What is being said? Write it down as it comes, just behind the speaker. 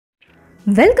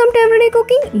Welcome to Everyday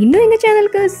Cooking. இன்னும் எங்க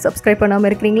சேனலுக்கு subscribe பண்ணாம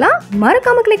இருக்கீங்களா?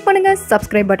 மறக்காம click பண்ணுங்க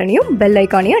subscribe பட்டனையும் bell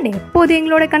ஐகானையும் எப்போதும்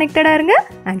எங்களோட கனெக்டடா இருங்க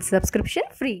and subscription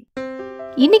free.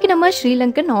 இன்னைக்கு நம்ம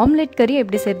ஸ்ரீலங்கன் ஆம்லெட் கறி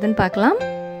எப்படி செய்யறதுன்னு பார்க்கலாம்.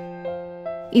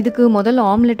 இதுக்கு முதல்ல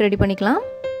ஆம்லெட் ரெடி பண்ணிக்கலாம்.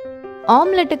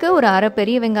 ஆம்லெட்டுக்கு ஒரு அரை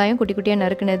பெரிய வெங்காயம் குட்டி குட்டியா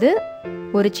நறுக்குனது,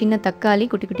 ஒரு சின்ன தக்காளி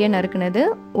குட்டி குட்டியா நறுக்குனது,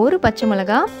 ஒரு பச்சை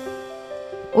மிளகாய்,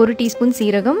 ஒரு டீஸ்பூன்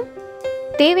சீரகம்,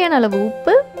 தேவையான அளவு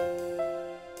உப்பு,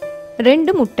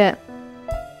 2 முட்டை.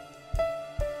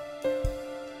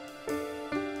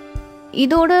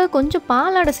 இதோட கொஞ்சம்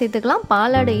பாலாடை சேர்த்துக்கலாம்.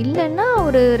 பாலாடை இல்லைன்னா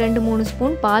ஒரு 2-3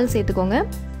 ஸ்பூன் பால் சேர்த்துக்கோங்க.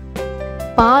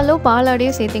 பாலோ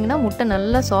பாலாடையோ சேர்த்திங்கன்னா முட்டை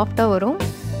நல்லா சாஃப்டாக வரும்.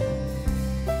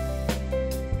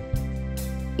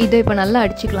 இதை இப்போ நல்லா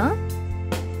அடிச்சுக்கலாம்.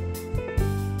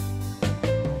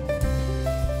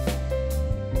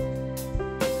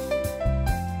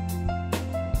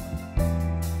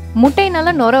 முட்டையை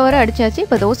நல்லா நொர வர அடிச்சாச்சு.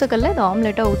 இப்போ தோசைக்கல்ல இந்த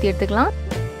ஆம்லெட்டாக ஊற்றி எடுத்துக்கலாம்.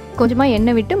 கொஞ்சமாக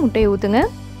எண்ணெய் விட்டு முட்டையை ஊற்றுங்க.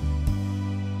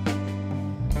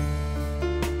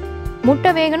 முட்டை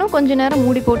வேகணும், கொஞ்ச நேரம்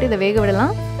மூடி போட்டு இதை வேக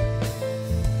விடலாம்.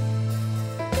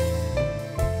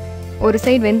 ஒரு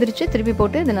சைடு வெந்துருச்சு, திருப்பி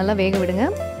போட்டு இதை நல்லா வேக விடுங்க.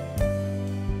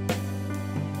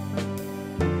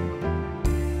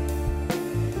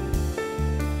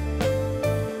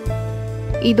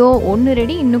 இதோ ஒன்று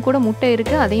ரெடி, இன்னும் கூட முட்டை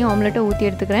இருக்கு, அதையும் ஆம்லெட்டை ஊற்றி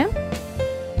எடுத்துக்கிறேன்.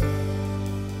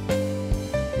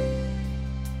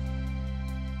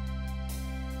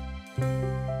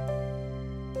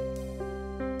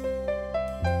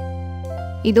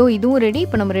 இதோ இதுவும் ரெடி.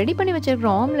 இப்போ நம்ம ரெடி பண்ணி வச்சிருக்கிற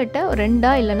ஆம்லெட்டை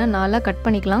 2 இல்லைன்னா 4 கட்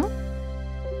பண்ணிக்கலாம்.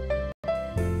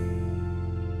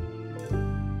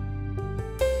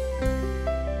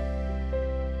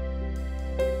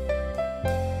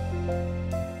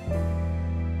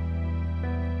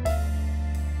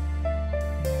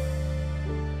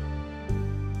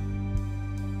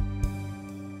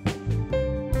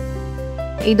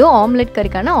 இதோ ஆம்லெட்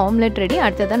கறிக்கான ஆம்லெட் ரெடி.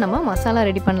 அடுத்ததான் நம்ம மசாலா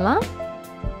ரெடி பண்ணலாம்.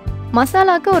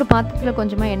 மசாலாவுக்கு ஒரு பாத்திரத்தில்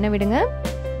கொஞ்சமாக எண்ணெய் விடுங்க.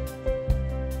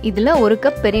 இதில் 1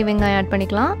 கப் பெரிய வெங்காயம் ஆட்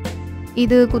பண்ணிக்கலாம்.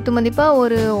 இது குத்து மதிப்பாக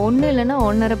ஒரு 1 இல்லைன்னா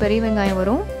 1.5 பெரிய வெங்காயம்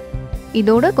வரும்.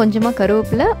 இதோட கொஞ்சமாக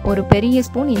கருவேப்பிலை, ஒரு பெரிய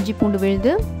ஸ்பூன் இஞ்சி பூண்டு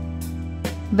விழுது.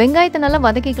 வெங்காயத்தை நல்லா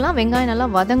வதக்கிக்கலாம். வெங்காயம் நல்லா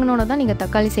வதங்கினோன்னு தான் நீங்கள்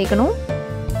தக்காளி சேர்க்கணும்.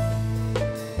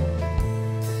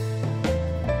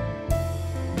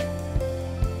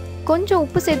 கொஞ்சம்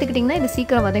உப்பு சேர்த்துக்கிட்டிங்கன்னா இது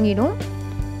சீக்கிரம் வதங்கிடும்.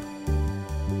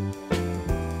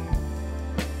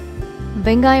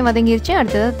 வெங்காயம் வதங்கிருச்சு.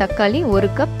 அடுத்தது தக்காளி, 1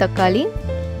 கப் தக்காளி,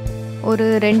 ஒரு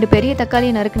 2 பெரிய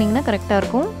தக்காளி நறுக்குனீங்கன்னா கரெக்டாக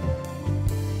இருக்கும்.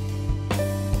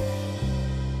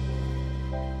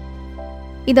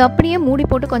 இது அப்படியே மூடி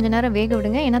போட்டு கொஞ்ச நேரம் வேக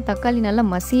விடுங்க. ஏன்னா தக்காளி நல்லா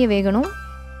மசிய வேகணும்.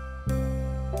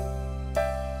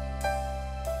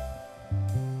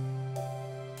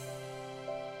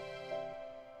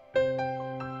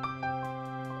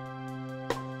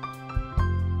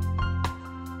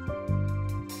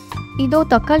 இதோ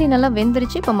தக்காளி நல்லா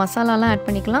வெந்துருச்சு. இப்போ மசாலாலாம் ஆட்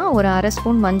பண்ணிக்கலாம். ஒரு 1/2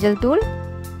 ஸ்பூன் மஞ்சள் தூள்,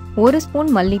 1 ஸ்பூன்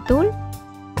மல்லித்தூள்,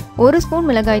 1 ஸ்பூன்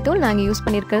மிளகாய் தூள், நாங்கள் யூஸ்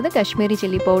பண்ணியிருக்கிறது காஷ்மீரி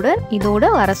சில்லி பவுடர்.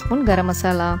 இதோட 1/2 ஸ்பூன் கரம்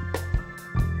மசாலா.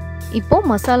 இப்போ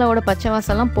மசாலாவோட பச்சை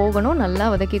வாசம்லாம் போகணும், நல்லா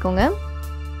வதக்கிக்கோங்க.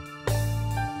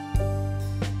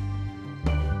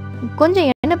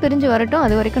 கொஞ்சம் எண்ணெய் பிரிஞ்சு வரட்டும்,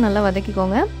 அது வரைக்கும் நல்லா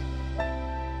வதக்கிக்கோங்க.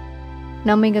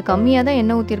 நம்ம இங்கே கம்மியாக தான்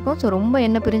எண்ணெய் ஊற்றிருக்கோம், ஸோ ரொம்ப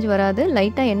எண்ணெய் பிரிஞ்சு வராது.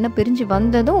 லைட்டாக எண்ணெய் பிரிஞ்சு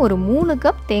வந்ததும் ஒரு 3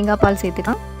 கப் தேங்காய் பால்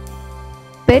சேர்த்துக்கலாம்.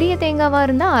 பெரிய தேங்காவாக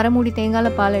இருந்தால் 1/2 மூடி தேங்காயில்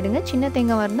பால் எடுங்க. சின்ன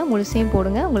தேங்காவாக இருந்தால் முழுசையும்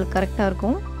போடுங்க, உங்களுக்கு கரெக்டாக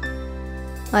இருக்கும்.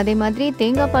 அதே மாதிரி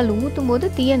தேங்காய் பால் ஊற்றும்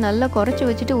போது தீயை நல்லா குறைச்சி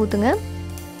வச்சுட்டு ஊற்றுங்க.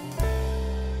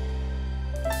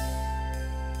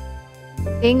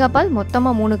 தேங்காய் பால்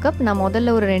மொத்தமாக 3 கப். நான்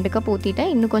முதல்ல ஒரு 2 கப்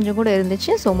ஊற்றிட்டேன், இன்னும் கொஞ்சம் கூட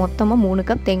இருந்துச்சு. ஸோ மொத்தமாக 3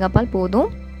 கப் தேங்காய் பால்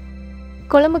போதும்.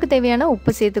 குழம்புக்கு தேவையான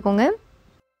உப்பு சேர்த்துக்கோங்க.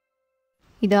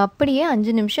 இது அப்படியே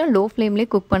 5 நிமிஷம் லோ ஃப்ளேம்லேயே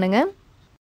குக் பண்ணுங்கள்.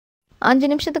 5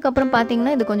 நிமிஷத்துக்கு அப்புறம்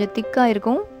பார்த்தீங்கன்னா இது கொஞ்சம் திக்காக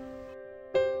இருக்கும்.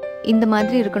 இந்த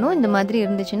மாதிரி இருக்கணும். இந்த மாதிரி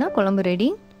இருந்துச்சுன்னா குழம்பு ரெடி.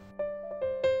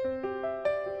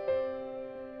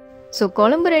 ஸோ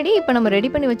குழம்பு ரெடி. இப்போ நம்ம ரெடி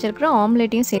பண்ணி வச்சிருக்கிற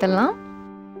ஆம்லெட்டையும் சேர்க்கலாம்.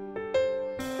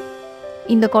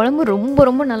 இந்த குழம்பு ரொம்ப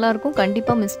ரொம்ப நல்லாயிருக்கும்.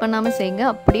 கண்டிப்பாக மிஸ் பண்ணாமல் செய்யுங்க.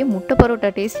 அப்படியே முட்டை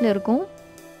பரோட்டா டேஸ்ட்டில் இருக்கும்.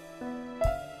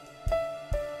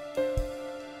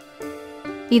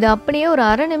 இது அப்படியே ஒரு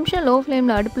 1/2 நிமிஷம் லோ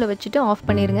ஃப்ளேமில் அடுப்பில் வச்சுட்டு ஆஃப்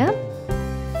பண்ணிடுங்க.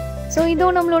 ஸோ இதோ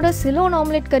நம்மளோட சிலோன்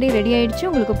ஆம்லெட் கறி ரெடி ஆயிடுச்சு.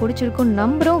 உங்களுக்கு பிடிச்சிருக்கும்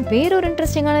நம்புகிறோம். வேறொரு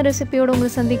இன்ட்ரெஸ்டிங்கான ரெசிபியோடு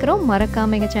உங்களை சந்திக்கிறோம்.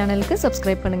 மறக்காமல் எங்கள் சேனலுக்கு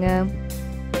சப்ஸ்கிரைப் பண்ணுங்கள்.